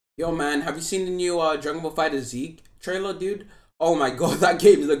Yo, man, have you seen the new Dragon Ball FighterZ trailer, dude? Oh my god, that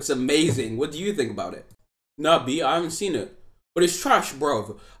game looks amazing. What do you think about it? Nah, B, I haven't seen it. But it's trash,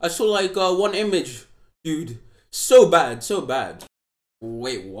 bro. I saw like one image, dude. So bad, so bad.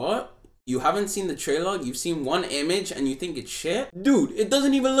 Wait, what? You haven't seen the trailer? You've seen one image and you think it's shit? Dude, it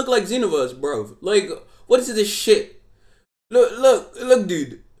doesn't even look like Xenoverse, bro. Like, what is this shit? Look,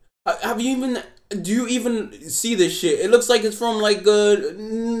 dude. Have you even... Do you even see this shit? It looks like it's from like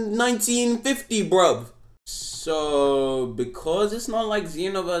 1950, bruv. So, because it's not like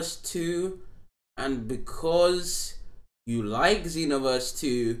Xenoverse 2, and because you like Xenoverse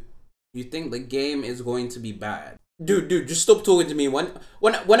 2, you think the game is going to be bad. Dude, just stop talking to me. When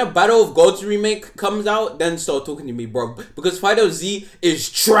a Battle of Gods remake comes out, then start talking to me, bro. Because FighterZ is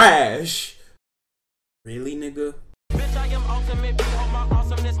trash. Really, nigga? Bitch, I am ultimate, behold my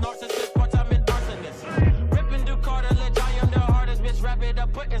awesomeness, narcissist, part-time arsonist. Ripping through cartilage, I am the hardest, bitch, wrap it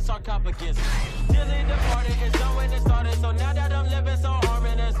up, putting sarcophagus. Dilly departed, it's done when it started, so now that I'm living so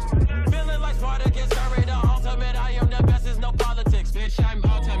harmonious. Feeling like Spartacus, sorry, the ultimate, I am the best, there's no politics, bitch, I'm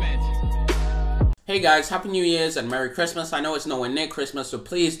ultimate. Hey guys, Happy New Year's and Merry Christmas. I know it's nowhere near Christmas, so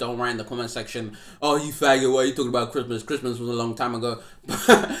please don't write in the comment section, oh, you faggot, why are you talking about Christmas? Christmas was a long time ago.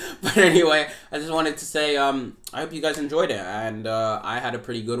 But anyway, I just wanted to say, I hope you guys enjoyed it, and I had a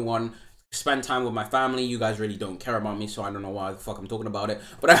pretty good one. Spend time with my family. You guys really don't care about me, so I don't know why the fuck I'm talking about it.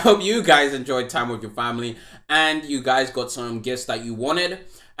 But I hope you guys enjoyed time with your family, and you guys got some gifts that you wanted.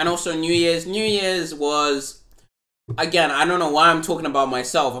 And also New Year's was... Again, I don't know why I'm talking about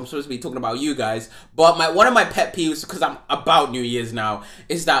myself. I'm supposed to be talking about you guys. But one of my pet peeves, because I'm about New Year's now,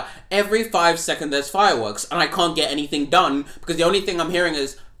 is that every 5 seconds there's fireworks. And I can't get anything done because the only thing I'm hearing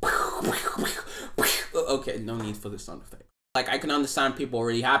is... Okay, no need for the sound effect. Like, I can understand people are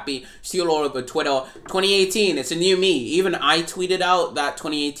really happy. See all over Twitter. 2018, it's a new me. Even I tweeted out that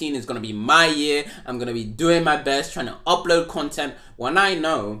 2018 is going to be my year. I'm going to be doing my best, trying to upload content. When I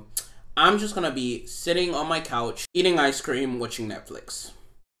know... I'm just gonna be sitting on my couch, eating ice cream, watching Netflix.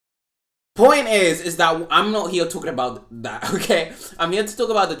 Point is that I'm not here talking about that, okay? I'm here to talk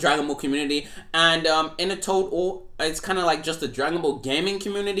about the Dragon Ball community, and in a total, it's kind of like just the Dragon Ball gaming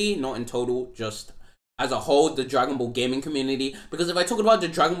community, not in total, just as a whole, the Dragon Ball gaming community. Because if I talk about the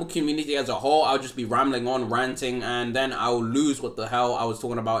Dragon Ball community as a whole, I'll just be rambling on, ranting, and then I'll lose what the hell I was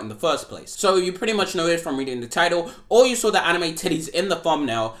talking about in the first place. So you pretty much know it from reading the title, or you saw the anime titties in the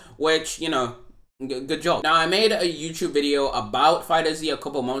thumbnail, which, you know, good job. Now, I made a YouTube video about FighterZ a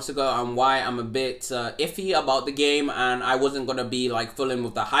couple months ago on why I'm a bit iffy about the game, and I wasn't gonna be like full in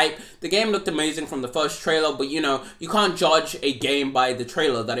with the hype. The game looked amazing from the first trailer, but you know, you can't judge a game by the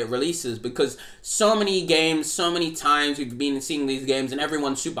trailer that it releases, because so many games, so many times we've been seeing these games and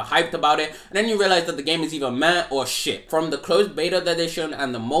everyone's super hyped about it, and then you realize that the game is either meh or shit. From the closed beta that they showed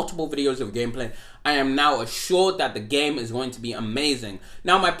and the multiple videos of gameplay, I am now assured that the game is going to be amazing.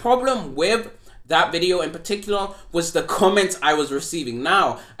 Now, my problem with that video in particular was the comments I was receiving.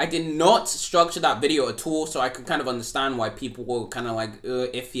 Now, I did not structure that video at all, so I could kind of understand why people were kind of like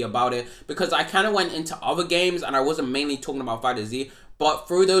iffy about it, because I kind of went into other games and I wasn't mainly talking about FighterZ, but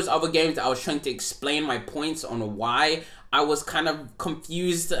through those other games I was trying to explain my points on why I was kind of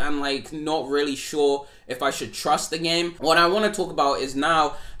confused and like not really sure if I should trust the game. What I want to talk about is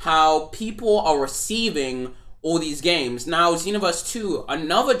now how people are receiving all these games. Now, Xenoverse 2,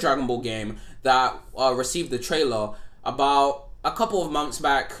 another Dragon Ball game that received the trailer about a couple of months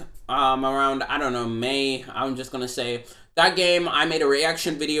back, around, I don't know, May, I'm just gonna say. That game, I made a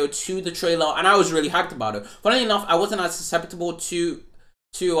reaction video to the trailer, and I was really hyped about it. Funnily enough, I wasn't as susceptible to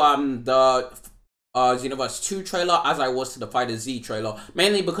the Xenoverse 2 trailer as I was to the FighterZ trailer,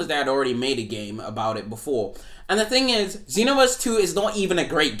 mainly because they had already made a game about it before. And the thing is, Xenoverse 2 is not even a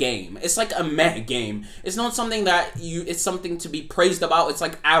great game. It's like a meh game. It's not something that it's something to be praised about. It's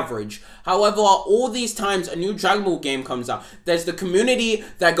like average. However, all these times a new Dragon Ball game comes out, there's the community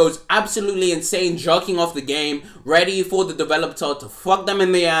that goes absolutely insane, jerking off the game, ready for the developer to fuck them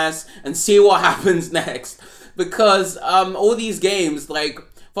in the ass and see what happens next. Because all these games, like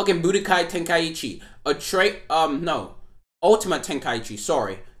fucking Budokai Tenkaichi, Ultimate Tenkaichi,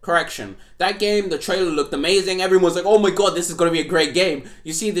 sorry. Correction. That game, the trailer looked amazing. Everyone's like, oh my god, this is gonna be a great game.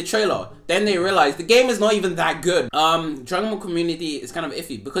 You see the trailer. Then they realize the game is not even that good. Dragon Ball community is kind of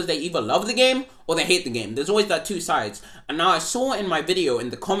iffy because they either love the game or they hate the game. There's always that two sides. And now I saw in my video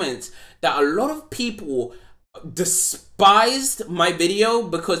in the comments that a lot of people despised my video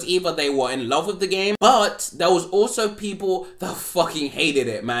because either they were in love with the game, but there was also people that fucking hated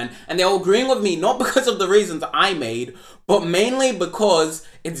it, man. And they were agreeing with me, not because of the reasons I made, but mainly because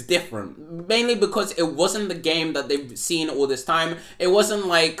it's different. Mainly because it wasn't the game that they've seen all this time. It wasn't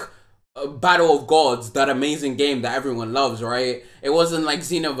like Battle of Gods, that amazing game that everyone loves, right? It wasn't like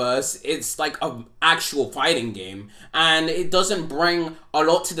Xenoverse. It's like an actual fighting game, and it doesn't bring a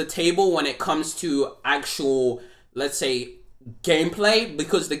lot to the table when it comes to actual, let's say, gameplay,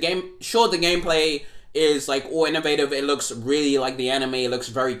 because the gameplay is like all innovative. It looks really like the anime. It looks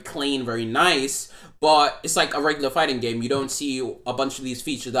very clean, very nice, but it's like a regular fighting game. You don't see a bunch of these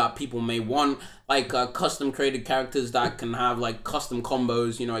features that people may want, like custom created characters that can have like custom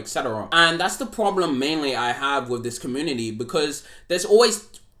combos, you know, etc. And that's the problem mainly I have with this community, because there's always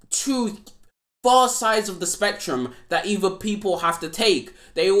two far sides of the spectrum that either people have to take.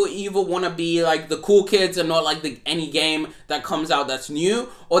 They will either want to be like the cool kids and not like any game that comes out that's new,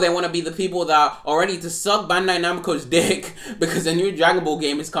 or they want to be the people that are ready to suck Bandai Namco's dick because a new Dragon Ball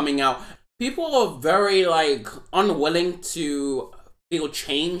game is coming out. People are very like unwilling to feel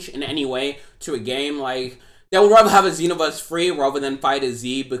change in any way to a game. Like, they would rather have a Xenoverse free rather than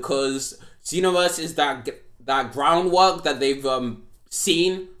FighterZ, because Xenoverse is that groundwork that they've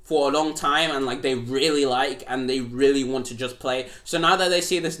seen for a long time, and like they really like, and they really want to just play. So now that they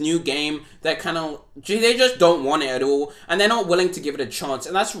see this new game, they just don't want it at all, and they're not willing to give it a chance.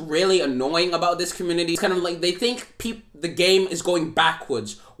 And that's really annoying about this community. It's kind of like they think the game is going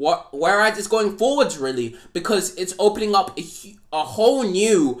backwards, whereas it's going forwards, really, because it's opening up a whole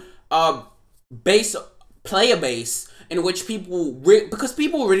new player base in which because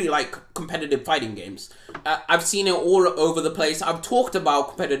people really like competitive fighting games. I've seen it all over the place. I've talked about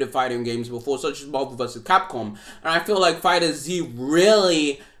competitive fighting games before, such as Marvel vs. Capcom, and I feel like FighterZ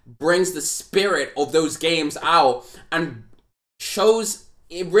really brings the spirit of those games out and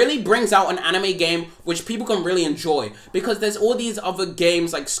it really brings out an anime game which people can really enjoy, because there's all these other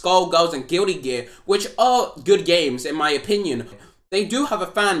games like Skullgirls and Guilty Gear, which are good games in my opinion. They do have a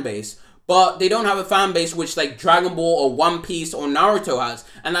fan base, but they don't have a fan base which like Dragon Ball or One Piece or Naruto has.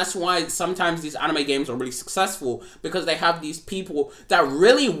 And that's why sometimes these anime games are really successful, because they have these people that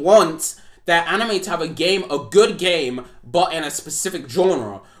really want their anime to have a good game, but in a specific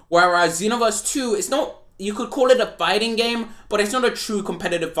genre. Whereas Xenoverse 2, it's not, you could call it a fighting game, but it's not a true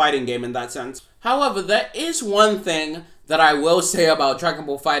competitive fighting game in that sense. However, there is one thing that I will say about Dragon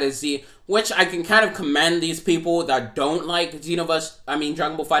Ball FighterZ, which I can kind of commend these people that don't like Dragon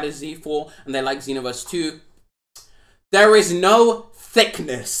Ball FighterZ for, and they like Xenoverse 2. There is no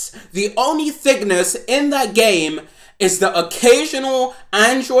thickness. The only thickness in that game is the occasional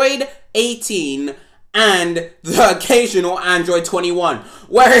Android 18 and the occasional Android 21.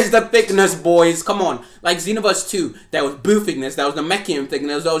 Where is the thickness, boys? Come on. Like Xenoverse 2, there was Boo thickness, there was Namekian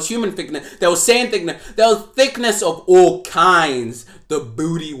thickness, there was human thickness, there was Saiyan thickness, there was thickness of all kinds. The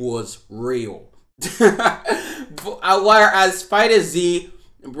booty was real. Whereas FighterZ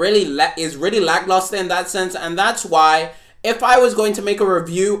is really lackluster in that sense, and that's why if I was going to make a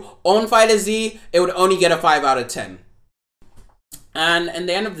review on FighterZ, it would only get a 5 out of 10. And at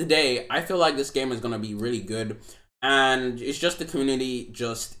the end of the day, I feel like this game is going to be really good. And it's just the community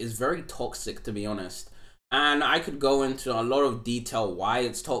just is very toxic, to be honest. And I could go into a lot of detail why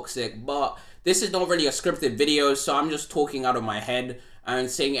it's toxic, but this is not really a scripted video, so I'm just talking out of my head and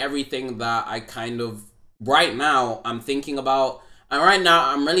saying everything that I kind of, right now, I'm thinking about. And right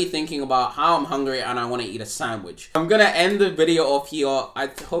now, I'm really thinking about how I'm hungry and I want to eat a sandwich. I'm going to end the video off here. I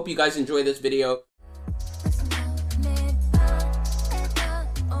hope you guys enjoyed this video.